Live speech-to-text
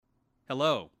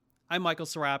Hello, I'm Michael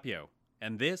Serapio,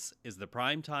 and this is the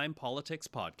Primetime Politics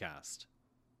Podcast.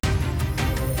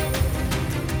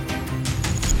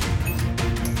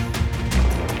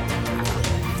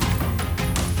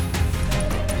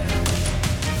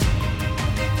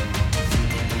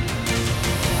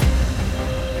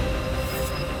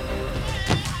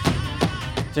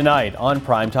 Tonight on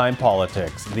Primetime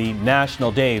Politics, the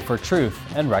National Day for Truth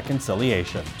and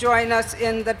Reconciliation. Join us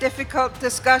in the difficult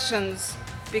discussions,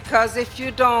 because if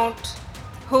you don't,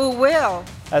 who will?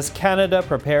 As Canada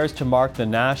prepares to mark the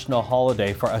national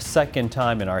holiday for a second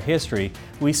time in our history,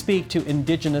 we speak to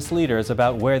Indigenous leaders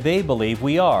about where they believe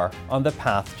we are on the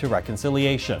path to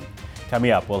reconciliation.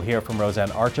 Coming up, we'll hear from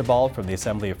Roseanne Archibald from the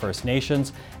Assembly of First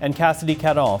Nations and Cassidy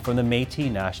Caron from the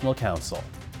Métis National Council.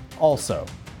 Also,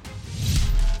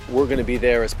 we're going to be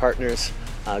there as partners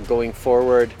going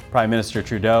forward. Prime Minister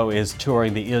Trudeau is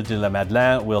touring the Île de la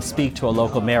Madeleine. We'll speak to a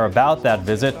local mayor about that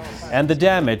visit and the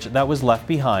damage that was left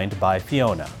behind by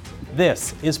Fiona.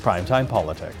 This is Primetime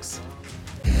Politics.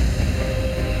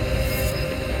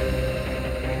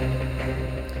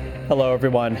 Hello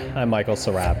everyone, I'm Michael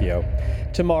Serapio.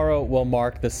 Tomorrow will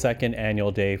mark the second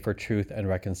annual Day for Truth and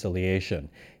Reconciliation.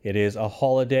 It is a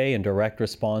holiday in direct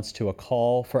response to a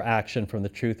call for action from the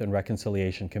Truth and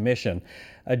Reconciliation Commission.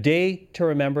 A day to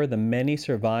remember the many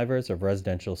survivors of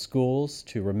residential schools,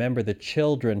 to remember the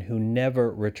children who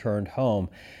never returned home,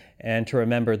 and to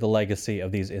remember the legacy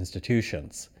of these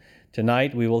institutions.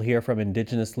 Tonight, we will hear from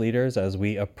Indigenous leaders as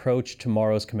we approach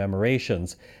tomorrow's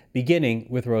commemorations, beginning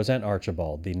with Roseanne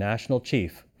Archibald, the National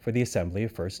Chief for the Assembly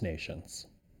of First Nations.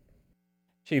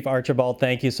 Chief Archibald,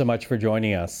 thank you so much for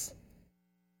joining us.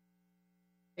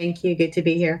 Thank you. Good to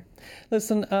be here.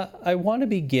 Listen, I want to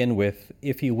begin with,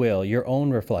 if you will, your own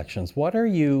reflections. What are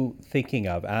you thinking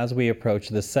of as we approach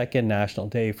the second National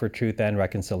Day for Truth and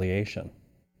Reconciliation?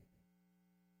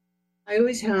 I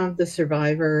always have the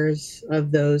survivors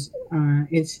of those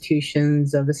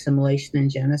institutions of assimilation and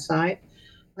genocide.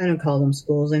 I don't call them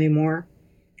schools anymore.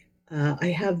 I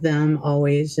have them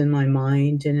always in my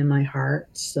mind and in my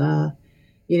heart.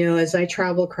 As I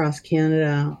travel across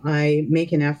Canada, I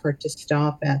make an effort to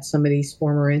stop at some of these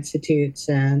former institutes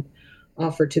and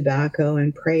offer tobacco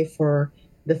and pray for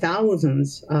the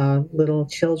thousands of little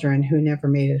children who never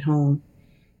made it home.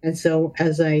 And so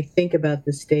as I think about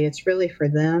this day, it's really for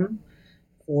them,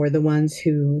 for the ones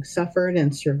who suffered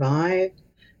and survived,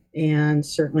 and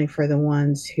certainly for the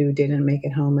ones who didn't make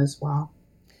it home as well.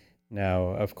 Now,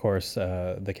 of course,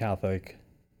 the Catholic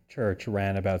Church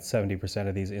ran about 70%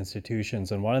 of these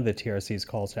institutions, and one of the TRC's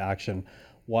calls to action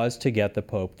was to get the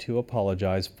Pope to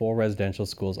apologize for residential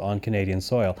schools on Canadian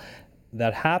soil.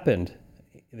 That happened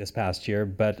this past year,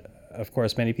 but of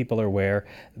course, many people are aware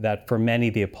that for many,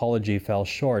 the apology fell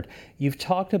short. You've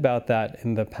talked about that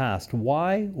in the past.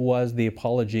 Why was the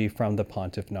apology from the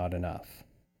Pontiff not enough?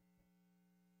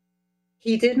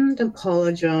 He didn't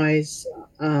apologize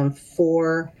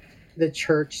for the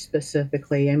church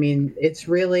specifically. I mean, it's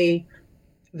really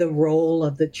the role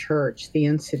of the church, the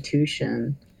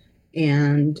institution,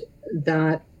 and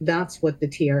that's what the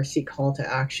TRC call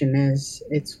to action is.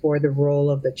 It's for the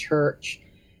role of the church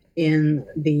in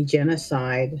the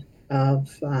genocide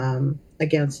of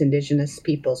against Indigenous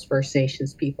peoples, First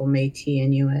Nations people, Métis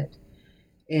and Inuit.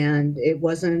 And it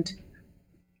wasn't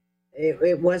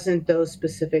those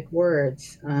specific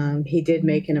words. He did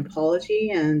make an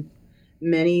apology, and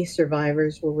many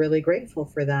survivors were really grateful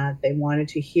for that. They wanted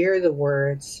to hear the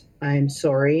words, "I'm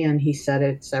sorry," and he said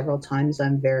it several times,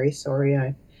 "I'm very sorry,"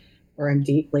 or "I'm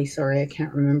deeply sorry." I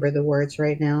can't remember the words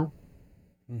right now.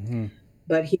 Mm-hmm.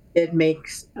 But he did make,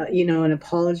 an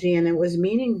apology, and it was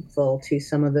meaningful to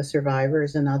some of the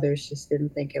survivors, and others just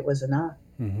didn't think it was enough.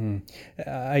 Mm-hmm.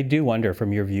 I do wonder,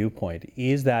 from your viewpoint,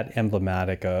 is that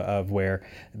emblematic of where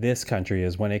this country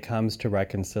is when it comes to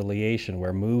reconciliation,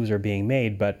 where moves are being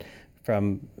made, but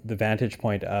from the vantage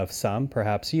point of some,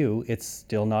 perhaps you, it's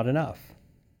still not enough?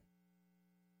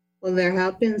 Well, there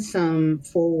have been some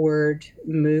forward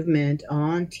movement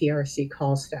on TRC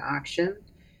calls to action,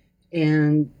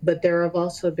 but there have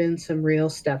also been some real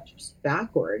steps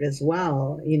backward as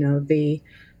well. The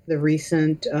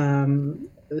recent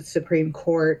Supreme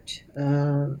Court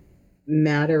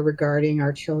matter regarding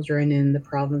our children in the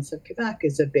province of Quebec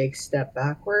is a big step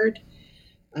backward.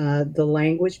 The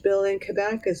language bill in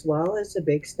Quebec as well is a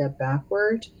big step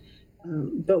backward.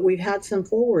 But we've had some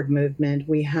forward movement.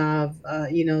 We have,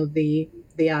 the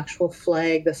actual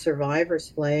flag, the survivor's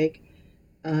flag,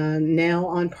 now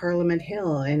on Parliament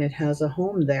Hill, and it has a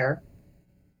home there.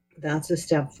 That's a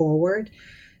step forward.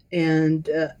 And,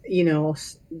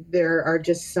 there are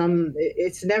just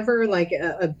it's never like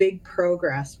a big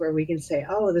progress where we can say,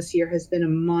 oh, this year has been a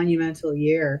monumental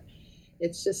year.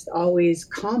 It's just always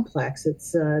complex.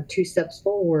 It's two steps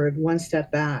forward, one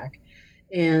step back.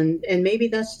 And maybe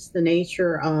that's just the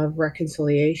nature of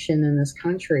reconciliation in this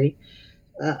country.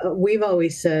 We've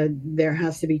always said there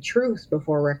has to be truth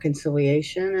before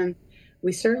reconciliation, and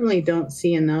we certainly don't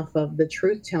see enough of the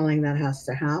truth telling that has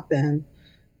to happen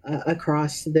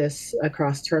across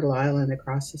Turtle Island,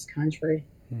 across this country.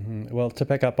 Well, to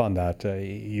pick up on that,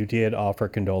 you did offer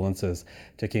condolences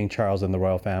to King Charles and the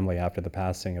royal family after the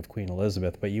passing of Queen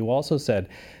Elizabeth, but you also said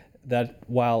that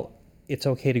while it's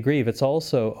okay to grieve, it's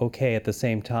also okay at the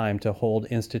same time to hold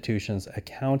institutions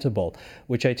accountable,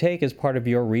 which I take as part of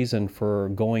your reason for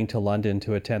going to London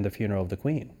to attend the funeral of the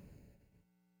Queen.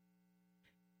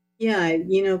 Yeah,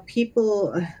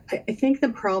 people, I think the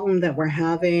problem that we're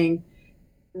having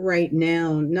right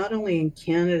now, not only in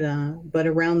Canada, but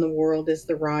around the world, is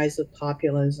the rise of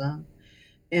populism.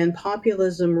 And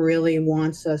populism really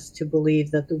wants us to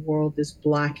believe that the world is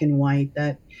black and white,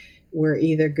 that we're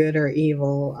either good or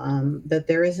evil, that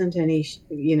there isn't any,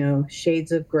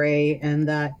 shades of gray, and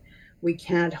that we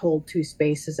can't hold two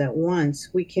spaces at once.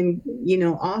 We can,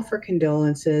 offer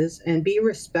condolences and be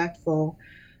respectful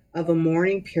of a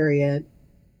mourning period,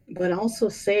 but also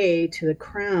say to the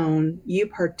Crown, you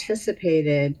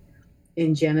participated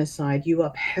in genocide, you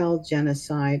upheld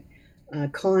genocide.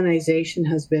 Colonization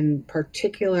has been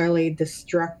particularly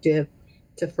destructive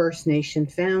to First Nation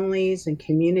families and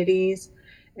communities.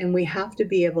 And we have to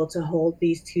be able to hold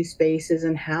these two spaces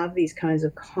and have these kinds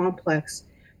of complex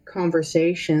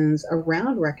conversations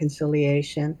around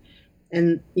reconciliation.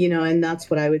 And that's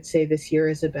what I would say this year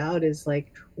is about, is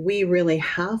like, we really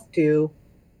have to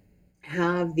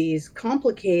have these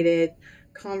complicated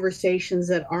conversations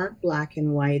that aren't black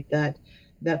and white, that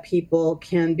people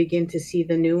can begin to see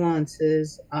the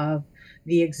nuances of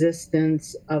the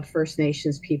existence of First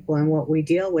Nations people and what we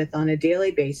deal with on a daily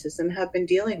basis and have been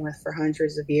dealing with for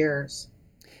hundreds of years.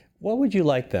 What would you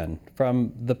like then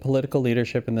from the political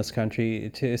leadership in this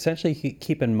country to essentially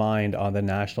keep in mind on the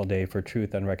National Day for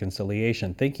Truth and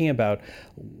Reconciliation, thinking about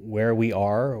where we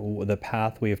are, the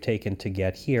path we have taken to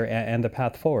get here, and the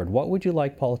path forward? What would you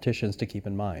like politicians to keep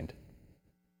in mind?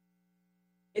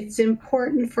 It's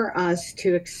important for us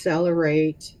to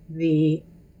accelerate the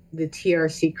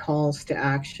TRC calls to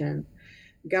action.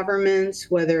 Governments,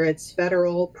 whether it's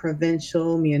federal,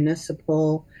 provincial,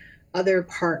 municipal, other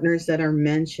partners that are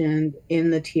mentioned in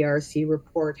the TRC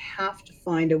report, have to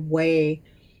find a way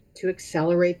to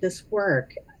accelerate this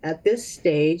work. At this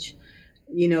stage,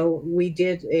 we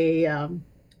did a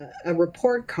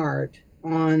report card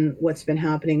on what's been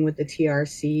happening with the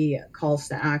TRC calls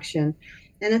to action.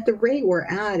 And at the rate we're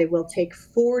at, it will take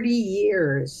 40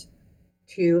 years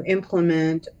to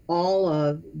implement all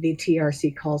of the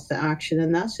TRC calls to action,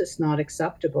 and that's just not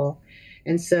acceptable.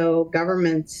 And so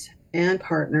governments and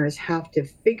partners have to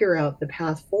figure out the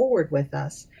path forward with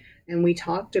us. And we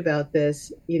talked about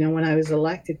this, when I was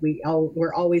elected,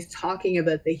 we're always talking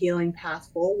about the healing path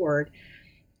forward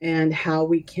and how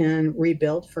we can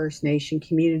rebuild First Nation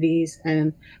communities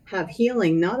and have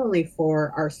healing not only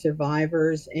for our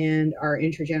survivors and our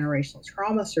intergenerational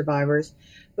trauma survivors,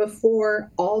 but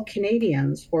for all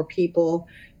Canadians, for people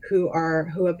who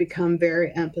have become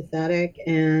very empathetic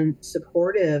and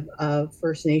supportive of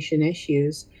First Nation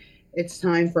issues. It's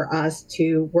time for us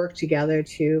to work together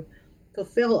to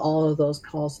fulfill all of those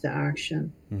calls to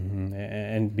action. Mm-hmm.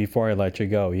 And before I let you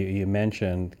go, you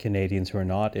mentioned Canadians who are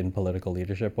not in political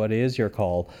leadership. What is your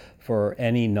call for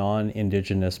any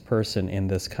non-Indigenous person in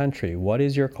this country? What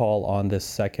is your call on this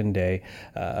second day,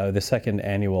 the second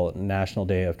annual National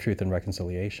Day of Truth and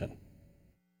Reconciliation?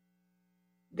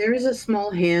 There is a small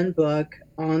handbook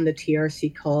on the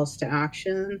TRC calls to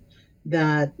action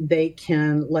that they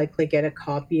can likely get a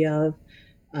copy of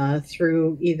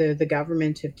through either the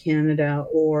Government of Canada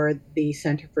or the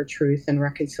Centre for Truth and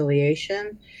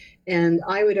Reconciliation. And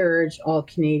I would urge all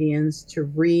Canadians to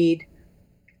read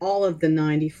all of the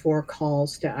 94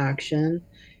 calls to action.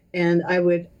 And I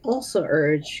would also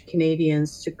urge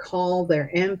Canadians to call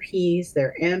their MPs,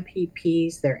 their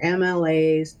MPPs, their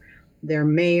MLAs, their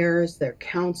mayors, their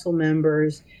council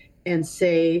members, and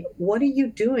say, what are you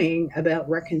doing about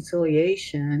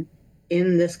reconciliation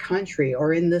in this country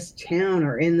or in this town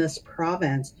or in this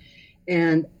province?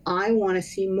 And I want to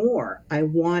see more. I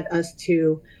want us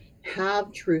to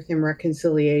have truth and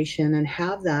reconciliation and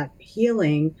have that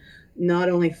healing, not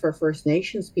only for First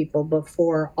Nations people, but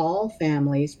for all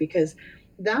families, because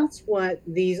that's what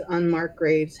these unmarked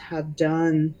graves have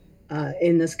done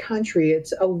in this country.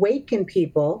 It's awakened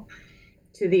people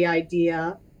to the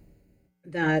idea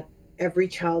that every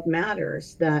child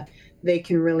matters, that they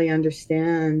can really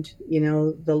understand,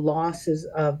 the losses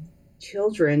of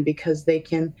children because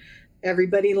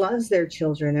everybody loves their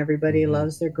children, everybody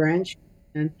loves their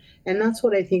grandchildren. And that's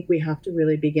what I think we have to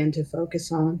really begin to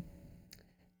focus on.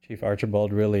 Chief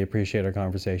Archibald, really appreciate our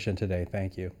conversation today.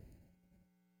 Thank you.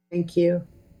 Thank you.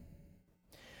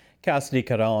 Cassidy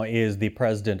Caron is the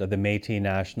president of the Métis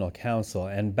National Council,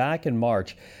 and back in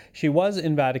March, she was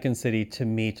in Vatican City to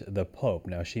meet the Pope.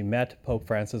 Now, she met Pope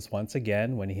Francis once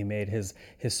again when he made his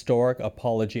historic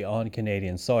apology on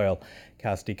Canadian soil.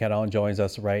 Cassidy Caron joins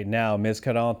us right now. Ms.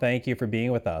 Caron, thank you for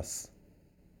being with us.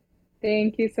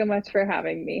 Thank you so much for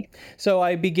having me. So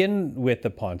I begin with the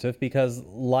Pontiff because,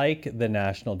 like the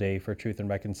National Day for Truth and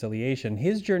Reconciliation,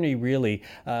 his journey really,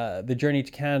 the journey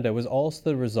to Canada, was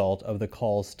also the result of the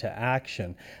calls to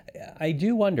action. I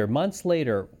do wonder, months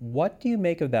later, what do you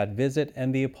make of that visit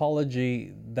and the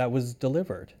apology that was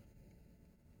delivered?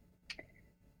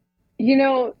 You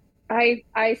know,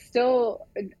 I still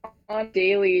on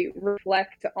daily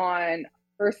reflect on,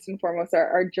 first and foremost,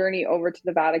 our journey over to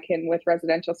the Vatican with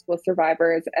residential school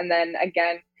survivors, and then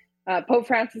again, Pope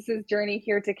Francis's journey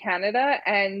here to Canada.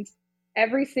 And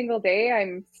every single day,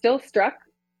 I'm still struck,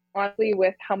 honestly,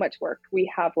 with how much work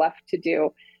we have left to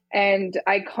do. And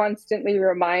I constantly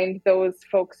remind those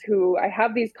folks who I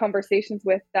have these conversations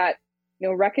with that,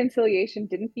 reconciliation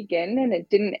didn't begin and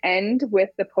it didn't end with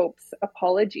the Pope's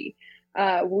apology.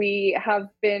 We have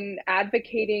been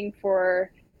advocating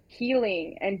for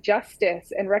healing and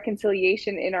justice and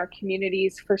reconciliation in our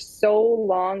communities for so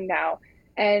long now.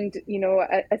 And,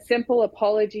 a simple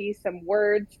apology, some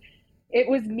words, it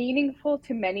was meaningful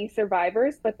to many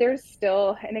survivors, but there's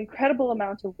still an incredible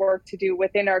amount of work to do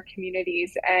within our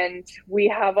communities. And we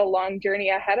have a long journey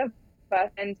ahead of us.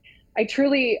 And I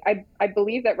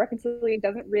believe that reconciliation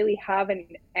doesn't really have an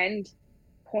end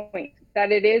point,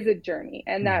 that it is a journey,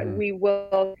 and that we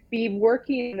will be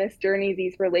working in this journey,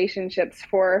 these relationships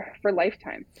for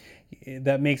lifetime.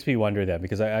 That makes me wonder then,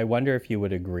 because I wonder if you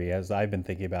would agree, as I've been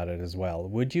thinking about it as well.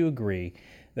 Would you agree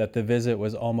that the visit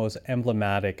was almost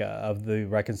emblematic of the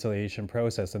reconciliation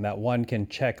process, and that one can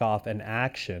check off an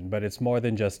action, but it's more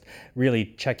than just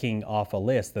really checking off a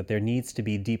list, that there needs to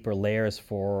be deeper layers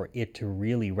for it to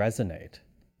really resonate?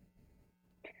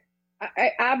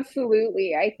 I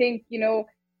absolutely. I think,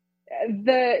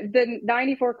 the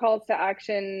 94 calls to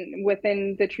action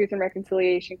within the Truth and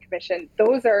Reconciliation Commission,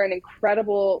 those are an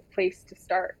incredible place to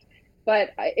start. But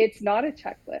it's not a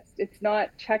checklist. It's not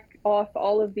check off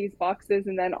all of these boxes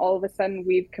and then all of a sudden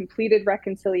we've completed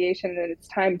reconciliation and it's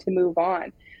time to move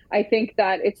on. I think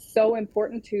that it's so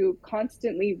important to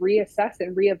constantly reassess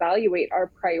and reevaluate our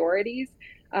priorities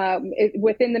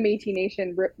within the Métis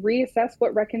Nation, reassess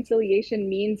what reconciliation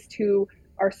means to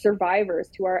our survivors,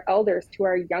 to our elders, to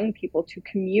our young people, to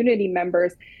community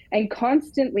members, and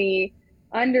constantly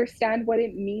understand what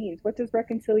it means. What does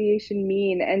reconciliation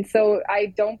mean? And so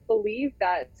I don't believe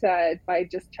that by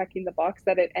just checking the box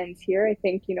that it ends here. I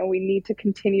think, we need to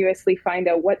continuously find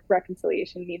out what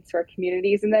reconciliation means to our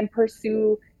communities and then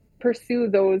pursue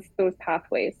those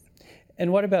pathways.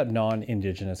 And what about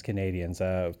non-Indigenous Canadians?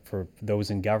 For those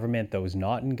in government, those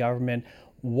not in government,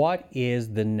 what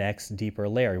is the next deeper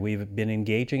layer? We've been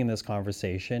engaging in this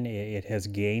conversation. It has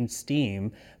gained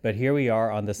steam, but here we are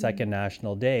on the second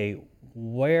National Day.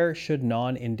 Where should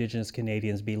non-Indigenous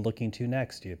Canadians be looking to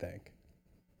next, do you think?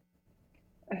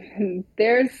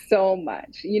 There's so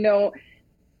much.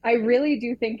 I really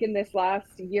do think in this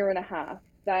last year and a half,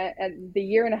 that at the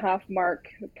year and a half mark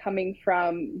coming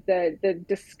from the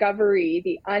discovery,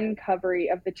 the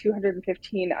uncovery of the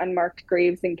 215 unmarked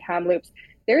graves in Kamloops,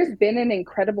 there's been an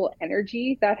incredible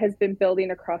energy that has been building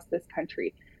across this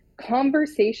country.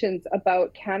 Conversations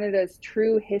about Canada's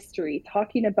true history,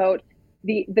 talking about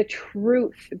the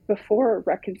truth before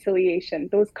reconciliation,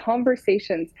 those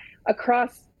conversations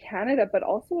across Canada, but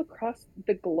also across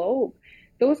the globe.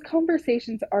 Those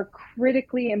conversations are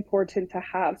critically important to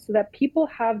have so that people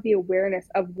have the awareness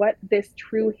of what this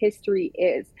true history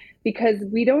is, because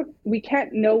we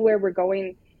can't know where we're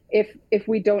going if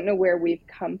we don't know where we've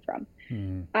come from.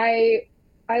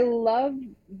 I love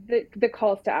the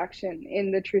calls to action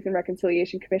in the Truth and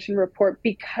Reconciliation Commission report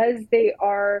because they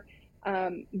are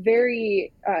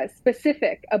very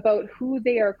specific about who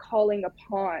they are calling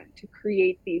upon to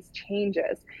create these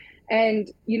changes.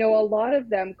 And, a lot of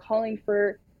them calling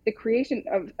for the creation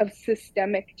of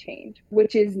systemic change,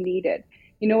 which is needed.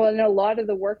 In a lot of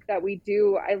the work that we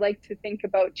do, I like to think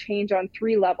about change on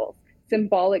 3 levels: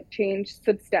 symbolic change,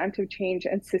 substantive change,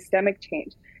 and systemic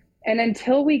change. And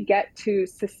until we get to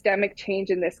systemic change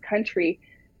in this country,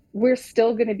 we're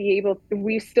still going to be able,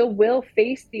 we still will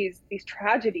face these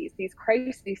tragedies, these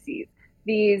crises,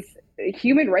 these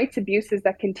human rights abuses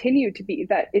that continue to be,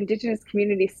 that Indigenous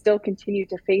communities still continue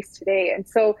to face today. And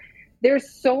so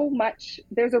there's so much,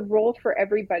 there's a role for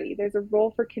everybody. There's a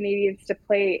role for Canadians to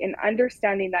play in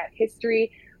understanding that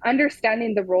history,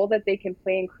 understanding the role that they can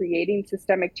play in creating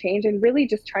systemic change, and really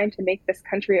just trying to make this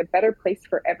country a better place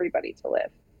for everybody to live.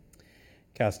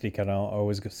 Cassidy Caron,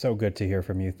 always so good to hear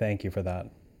from you. Thank you for that.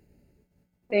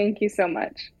 Thank you so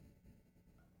much.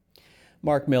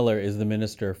 Mark Miller is the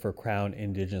Minister for Crown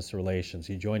Indigenous Relations.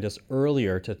 He joined us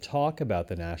earlier to talk about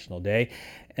the National Day,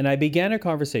 and I began our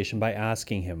conversation by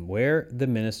asking him where the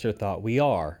minister thought we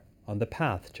are on the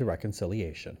path to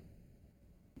reconciliation.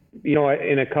 You know,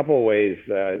 in a couple of ways,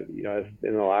 you know,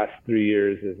 in the last 3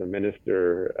 years as a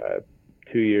minister,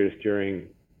 2 years during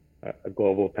a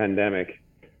global pandemic,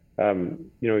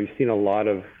 you know, you've seen a lot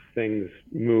of things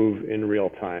move in real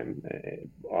time.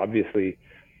 Obviously,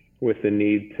 with the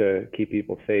need to keep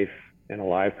people safe and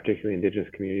alive, particularly Indigenous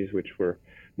communities, which were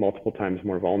multiple times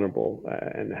more vulnerable,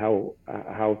 and how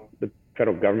the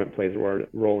federal government plays a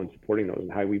role in supporting those,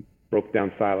 and how we broke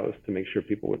down silos to make sure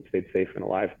people would stay safe and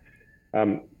alive.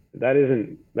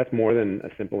 That's more than a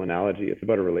simple analogy. It's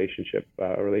about a relationship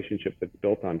that's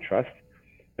built on trust.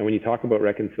 And when you talk about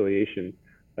reconciliation,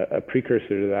 a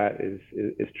precursor to that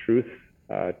is truth,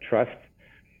 trust,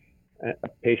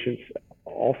 patience,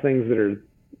 all things that are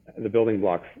the building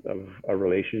blocks of a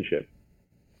relationship.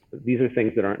 These are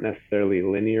things that aren't necessarily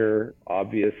linear,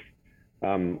 obvious,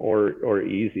 or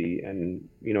easy. And,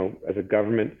 you know, as a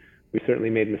government, we certainly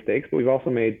made mistakes, but we've also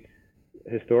made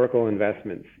historical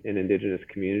investments in Indigenous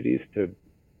communities to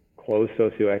close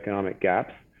socioeconomic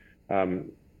gaps,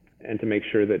 and to make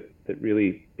sure that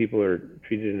really people are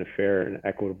treated in a fair and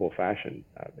equitable fashion.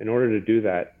 In order to do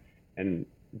that, and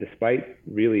despite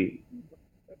really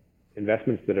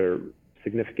investments that are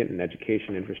significant in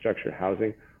education, infrastructure,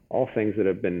 housing, all things that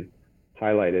have been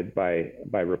highlighted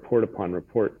by report upon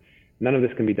report, none of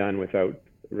this can be done without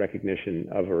recognition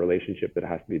of a relationship that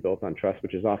has to be built on trust,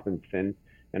 which is often thin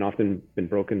and often been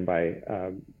broken by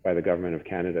the government of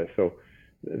Canada. So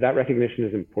that recognition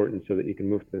is important so that you can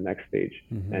move to the next stage,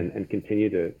 and continue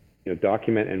to, you know,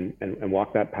 document and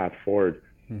walk that path forward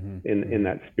in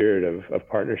that spirit of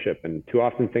partnership. And too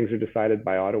often things are decided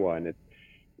by Ottawa, and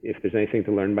if there's anything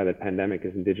to learn by the pandemic,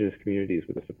 is Indigenous communities,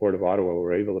 with the support of Ottawa,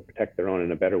 were able to protect their own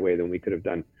in a better way than we could have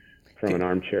done from an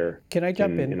armchair. Can I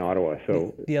jump in Ottawa?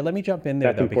 So yeah, let me jump in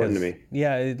there. That's important to me.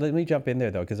 Yeah, let me jump in there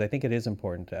though, because I think it is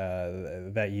important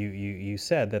that you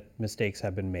said that mistakes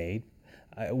have been made.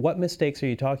 What mistakes are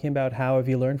you talking about? How have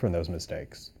you learned from those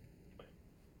mistakes?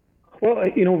 Well,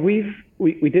 you know,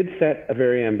 we did set a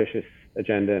very ambitious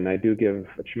agenda, and I do give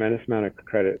a tremendous amount of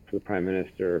credit to the Prime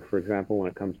Minister, for example, when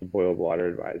it comes to boiled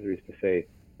water advisories, to say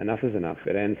enough is enough,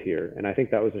 it ends here. And I think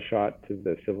that was a shot to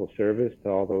the civil service, to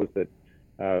all those that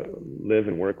live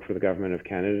and work for the government of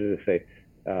Canada, to say,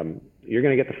 you're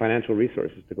going to get the financial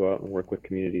resources to go out and work with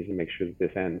communities and make sure that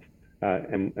this ends.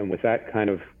 And with that kind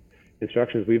of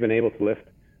instructions, we've been able to lift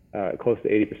close to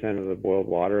 80% of the boiled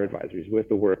water advisories with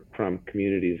the work from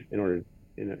communities in order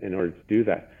to do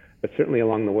that. But certainly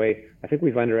along the way, I think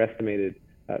we've underestimated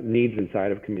needs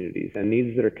inside of communities, and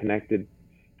needs that are connected,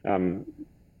 and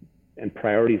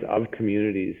priorities of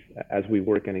communities as we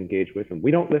work and engage with them. We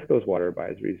don't lift those water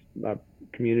advisories,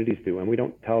 communities do, and we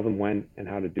don't tell them when and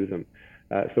how to do them.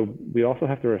 So we also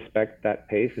have to respect that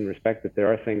pace, and respect that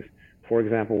there are things, for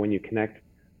example, when you connect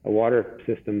a water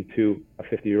system to a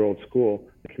 50-year-old school,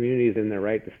 the community is in their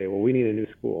right to say, well, we need a new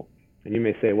school. And you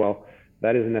may say, well,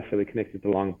 that isn't necessarily connected to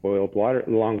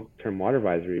long-term water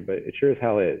advisory, but it sure as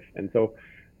hell is. And so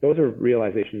those are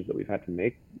realizations that we've had to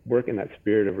make, work in that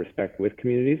spirit of respect with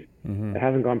communities. It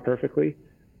hasn't gone perfectly,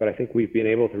 but I think we've been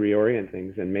able to reorient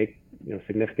things and make, you know,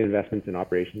 significant investments in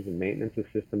operations and maintenance of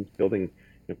systems, building,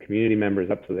 you know, community members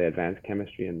up so they advance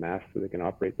chemistry and math so they can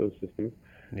operate those systems,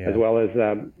 as well as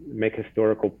make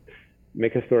historical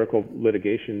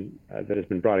litigation that has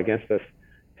been brought against us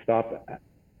stop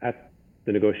at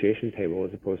the negotiation table,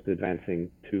 as opposed to advancing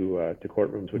to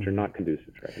courtrooms, which are not conducive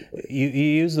to reconciliation. You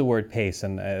use the word pace,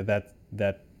 and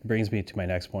that brings me to my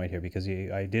next point here, because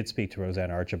I did speak to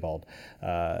Roseanne Archibald,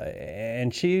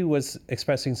 and she was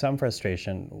expressing some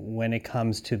frustration when it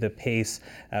comes to the pace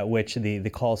at which the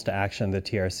calls to action of the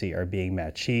TRC are being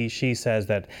met. She says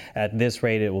that at this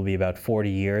rate it will be about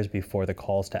 40 years before the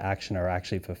calls to action are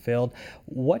actually fulfilled.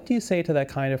 What do you say to that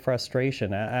kind of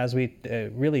frustration as we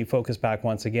really focus back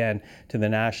once again to the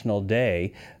National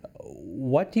Day?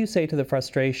 What do you say to the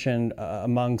frustration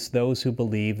amongst those who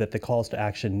believe that the calls to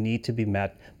action need to be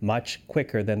met much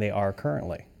quicker than they are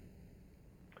currently?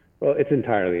 Well, it's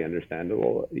entirely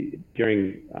understandable.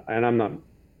 And I'm not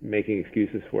making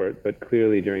excuses for it, but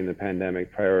clearly during the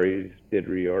pandemic, priorities did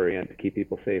reorient to keep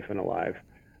people safe and alive.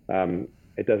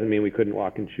 It doesn't mean we couldn't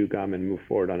walk and chew gum and move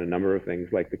forward on a number of things,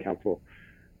 like the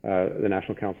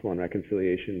National Council on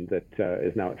Reconciliation that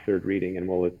is now at third reading, and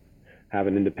will have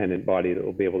an independent body that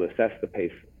will be able to assess the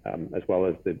pace as well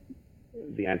as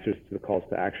the answers to the calls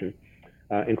to action,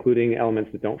 including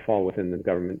elements that don't fall within the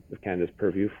Government of Canada's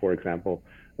purview. For example,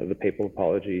 the papal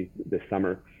apology this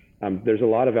summer. There's a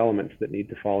lot of elements that need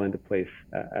to fall into place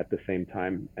at the same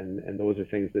time, and those are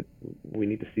things that we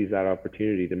need to seize that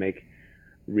opportunity to make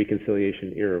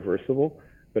reconciliation irreversible,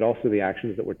 but also the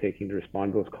actions that we're taking to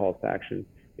respond to those calls to action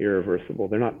irreversible.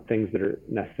 They're not things that are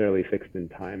necessarily fixed in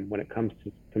time. When it comes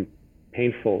to some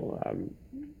painful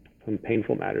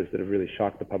matters that have really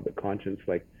shocked the public conscience,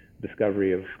 like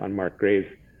discovery of unmarked graves,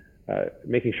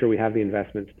 making sure we have the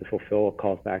investments to fulfill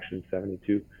calls to action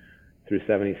 72 through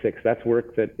 76. That's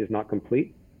work that is not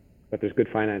complete, but there's good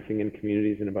financing in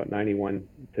communities, and about 91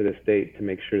 to this date, to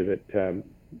make sure that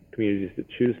communities that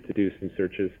choose to do some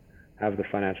searches have the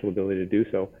financial ability to do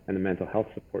so and the mental health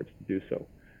supports to do so.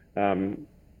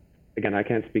 Again, I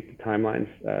can't speak to timelines,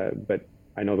 but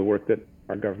I know the work that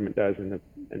our government does and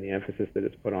the emphasis that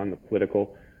it's put on the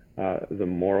political, the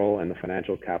moral, and the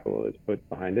financial capital is put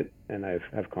behind it. And I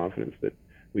have confidence that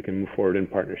we can move forward in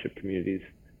partnership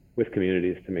with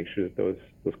communities to make sure that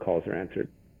those calls are answered.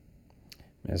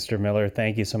 Mr. Miller,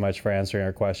 thank you so much for answering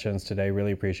our questions today.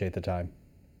 Really appreciate the time.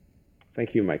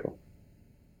 Thank you, Michael.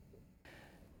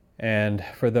 And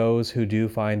for those who do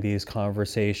find these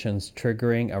conversations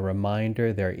triggering, a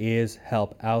reminder, there is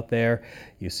help out there.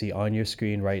 You see on your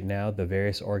screen right now the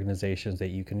various organizations that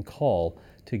you can call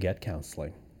to get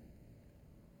counseling.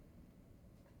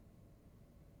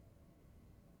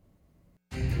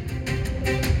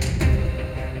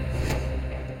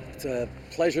 It's a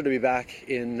pleasure to be back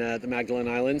in the Magdalen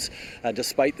Islands.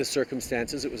 Despite the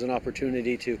circumstances, it was an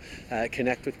opportunity to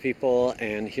connect with people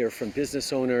and hear from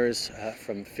business owners,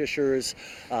 from fishers,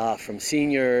 from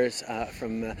seniors,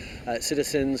 from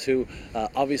citizens who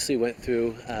obviously went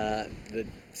through the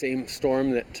same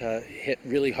storm that hit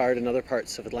really hard in other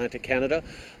parts of Atlantic Canada,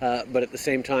 but at the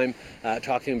same time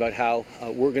talking about how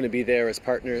we're going to be there as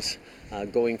partners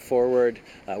going forward,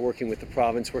 working with the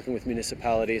province, working with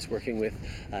municipalities, working with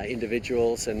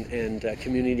individuals and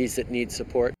communities that need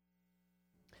support.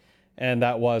 And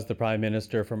that was the Prime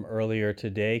Minister from earlier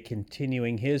today,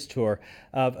 continuing his tour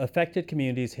of affected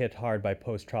communities hit hard by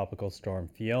post-tropical storm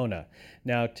Fiona.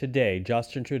 Now today,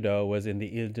 Justin Trudeau was in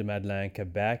the Île-de-Madeleine,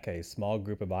 Quebec, a small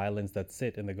group of islands that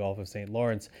sit in the Gulf of St.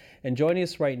 Lawrence. And joining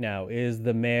us right now is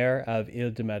the Mayor of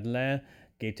Île-de-Madeleine,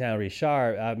 Gaétan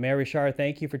Richard. Mayor Richard,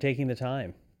 thank you for taking the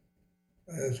time.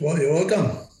 Well, you're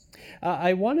welcome.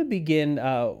 I want to begin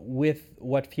with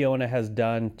what Fiona has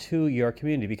done to your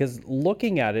community, because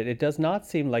looking at it, it does not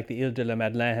seem like the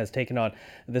Île-de-la-Madeleine has taken on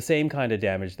the same kind of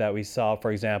damage that we saw,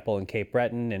 for example, in Cape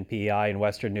Breton and PEI in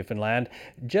Western Newfoundland.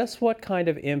 Just what kind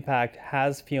of impact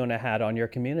has Fiona had on your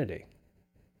community?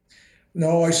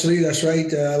 No, actually, that's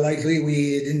right. Likely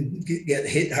we didn't get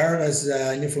hit hard as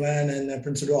Newfoundland and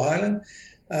Prince Edward Island.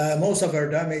 Most of our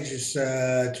damage is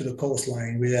to the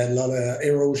coastline. We had a lot of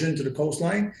erosion to the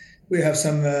coastline. We have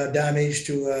some damage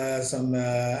to some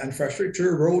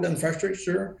infrastructure, road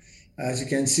infrastructure. As you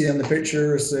can see on the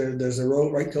pictures, there's a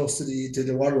road right close to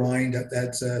the water line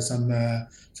that's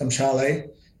some chalet,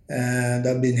 and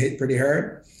that's been hit pretty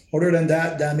hard. Other than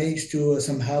that, damage to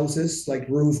some houses, like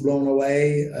roof blown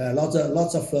away, lots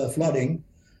of flooding.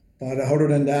 But other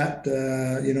than that,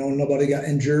 nobody got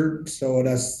injured, so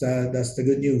that's the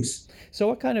good news. So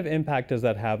what kind of impact does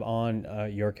that have on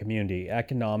your community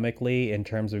economically in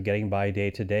terms of getting by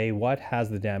day to day? What has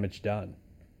the damage done?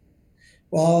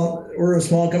 Well, we're a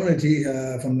small community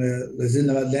from the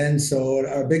Île-de-Madeleine, so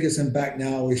our biggest impact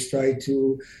now is try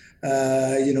to,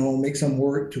 make some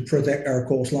work to protect our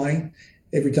coastline.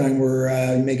 Every time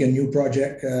we're making a new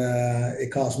project,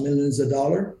 it costs millions of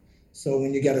dollars. So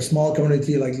when you get a small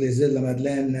community like Les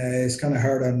Îles-de-la-Madeleine, it's kind of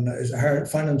hard. It's hard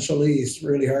financially. It's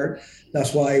really hard.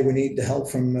 That's why we need the help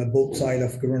from both sides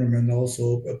of government,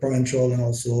 also provincial and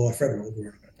also federal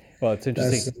government. Well, it's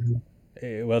interesting.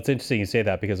 It's interesting you say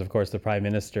that, because of course the Prime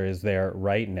Minister is there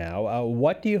right now.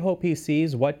 What do you hope he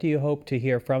sees? What do you hope to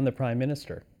hear from the Prime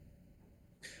Minister?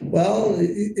 Well,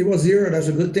 it was here. That's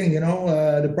a good thing,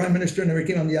 The Prime Minister never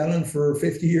came on the island for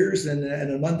 50 years, and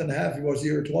in a month and a half he was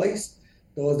here twice.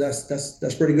 So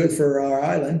that's pretty good for our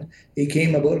island. He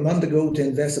came about a month ago to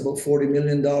invest about $40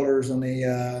 million on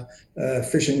a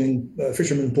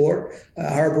fisherman port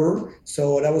harbor.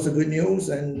 So that was a good news.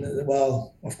 And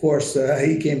well, of course,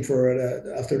 he came for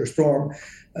after the storm.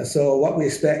 So what we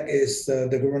expect is the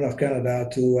government of Canada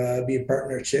to be a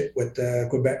partnership with the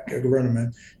Quebec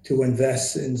government to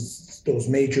invest in those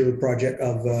major projects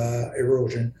of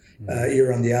erosion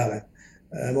here on the island.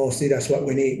 Mostly that's what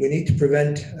we need. We need to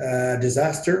prevent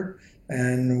disaster,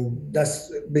 and that's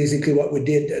basically what we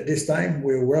did this time.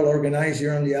 We're well organized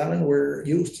here on the island. We're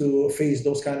used to face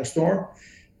those kind of storm.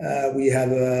 We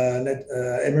have an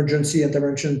emergency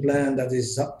intervention plan that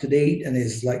is up to date and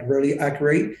is like really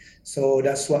accurate. So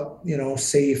that's what,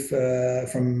 safe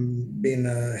from being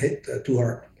hit too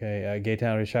hard. Okay,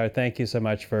 Gaetan Richard, thank you so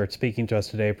much for speaking to us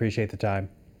today. Appreciate the time.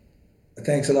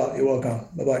 Thanks a lot. You're welcome.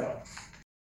 Bye-bye.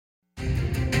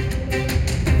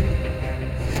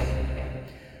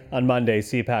 On Monday,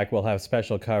 CPAC will have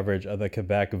special coverage of the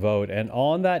Quebec vote, and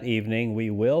on that evening, we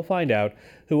will find out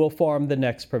who will form the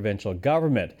next provincial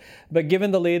government. But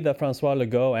given the lead that François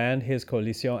Legault and his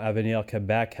Coalition Avenir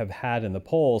Québec have had in the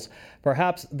polls,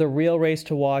 perhaps the real race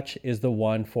to watch is the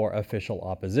one for official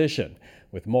opposition.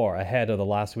 With more ahead of the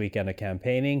last weekend of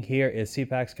campaigning, here is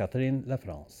CPAC's Catherine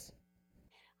Lafrance.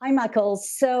 Hi, Michael.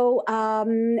 So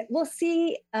we'll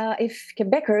see if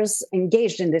Quebecers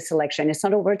engaged in this election. It's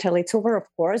not over till it's over, of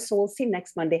course. So we'll see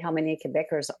next Monday how many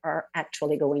Quebecers are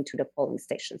actually going to the polling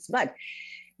stations. But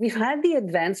we've had the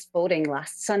advanced voting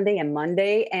last Sunday and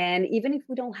Monday. And even if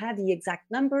we don't have the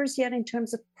exact numbers yet in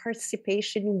terms of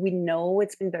participation, we know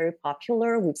it's been very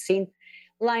popular. We've seen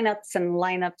lineups and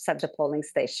lineups at the polling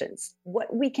stations.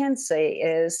 What we can say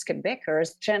is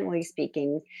Quebecers, generally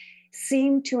speaking,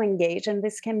 seem to engage in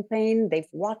this campaign. They've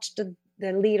watched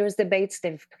the leaders' debates,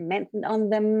 they've commented on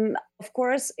them. Of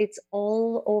course, it's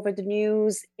all over the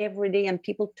news every day and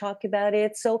people talk about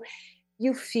it. So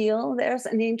you feel there's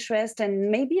an interest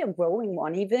and maybe a growing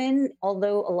one even,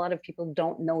 although a lot of people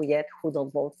don't know yet who they'll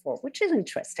vote for, which is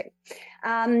interesting.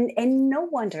 And no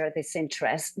wonder this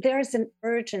interest. There's an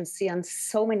urgency on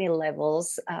so many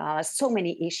levels, so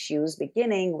many issues,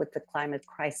 beginning with the climate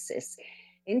crisis.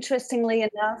 Interestingly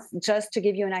enough, just to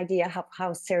give you an idea of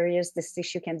how serious this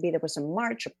issue can be, there was a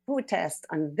march, a protest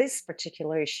on this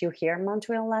particular issue here in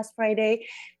Montreal last Friday.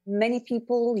 Many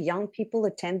people, young people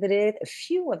attended it. A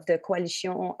few of the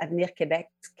Coalition Avenir Québec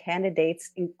candidates,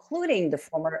 including the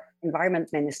former environment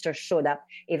minister, showed up,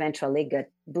 eventually got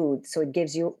booed. So it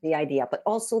gives you the idea. But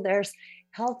also there's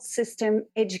health system,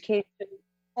 education,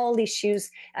 all issues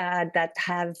that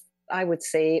have, I would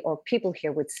say, or people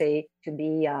here would say, to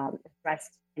be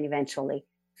addressed and eventually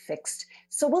fixed.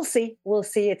 So we'll see. We'll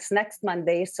see. It's next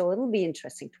Monday, so it'll be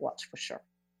interesting to watch for sure.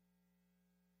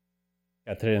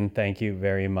 Catherine, thank you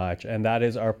very much. And that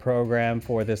is our program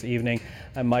for this evening.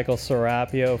 I'm Michael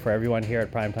Serapio. For everyone here at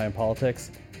Primetime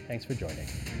Politics, thanks for joining.